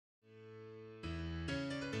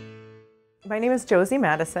My name is Josie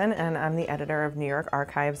Madison, and I'm the editor of New York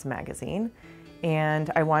Archives magazine.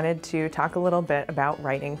 And I wanted to talk a little bit about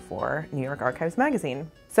writing for New York Archives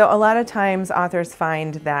magazine. So a lot of times authors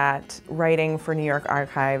find that writing for New York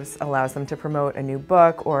Archives allows them to promote a new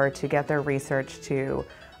book or to get their research to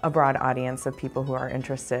a broad audience of people who are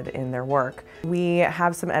interested in their work. We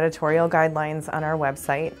have some editorial guidelines on our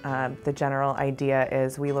website. The general idea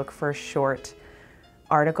is we look for short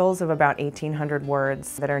articles of about 1,800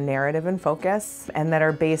 words that are narrative in focus and that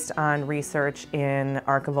are based on research in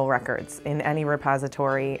archival records in any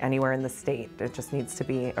repository anywhere in the state. It just needs to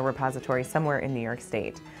be a repository somewhere in New York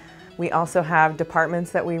State. We also have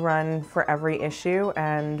departments that we run for every issue,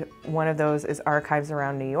 and one of those is Archives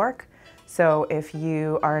Around New York. So if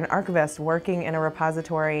you are an archivist working in a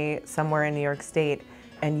repository somewhere in New York State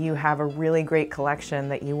and you have a really great collection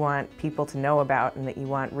that you want people to know about and that you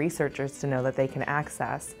want researchers to know that they can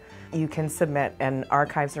access, you can submit an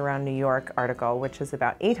Archives Around New York article, which is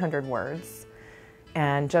about 800 words,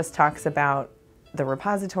 and just talks about the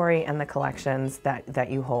repository and the collections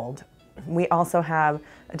that you hold. We also have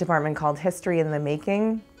a department called History in the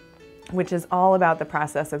Making, which is all about the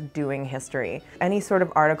process of doing history. Any sort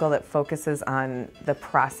of article that focuses on the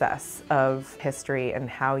process of history and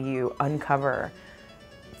how you uncover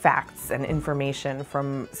facts and information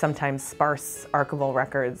from sometimes sparse archival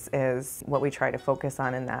records is what we try to focus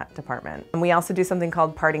on in that department. And we also do something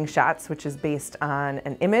called Parting Shots, which is based on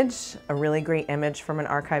an image, a really great image from an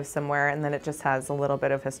archive somewhere, and then it just has a little bit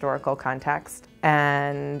of historical context.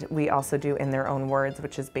 And we also do In Their Own Words,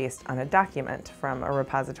 which is based on a document from a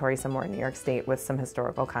repository somewhere in New York State with some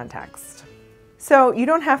historical context. So you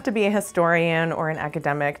don't have to be a historian or an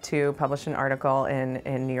academic to publish an article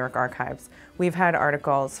in New York Archives. We've had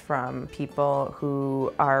articles from people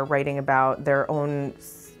who are writing about their own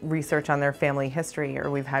research on their family history, or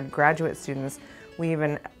we've had graduate students. We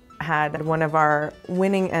even had one of our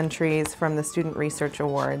winning entries from the Student Research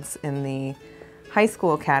Awards in the high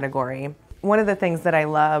school category. One of the things that I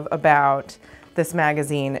love about this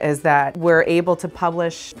magazine is that we're able to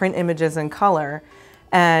publish print images in color,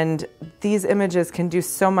 and these images can do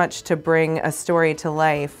so much to bring a story to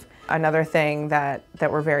life. Another thing that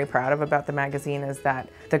we're very proud of about the magazine is that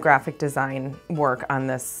the graphic design work on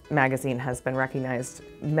this magazine has been recognized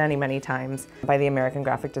many, many times by the American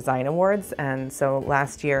Graphic Design Awards. And so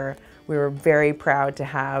last year we were very proud to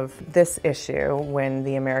have this issue win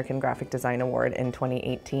the American Graphic Design Award in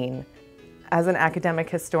 2018. As an academic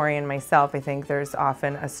historian myself, I think there's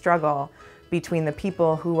often a struggle between the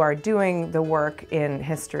people who are doing the work in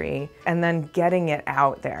history and then getting it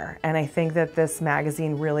out there. And I think that this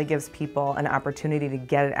magazine really gives people an opportunity to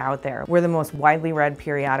get it out there. We're the most widely read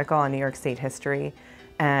periodical on New York State history,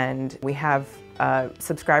 and we have a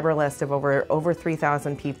subscriber list of over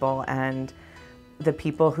 3,000 people, and the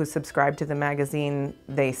people who subscribe to the magazine,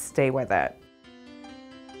 they stay with it.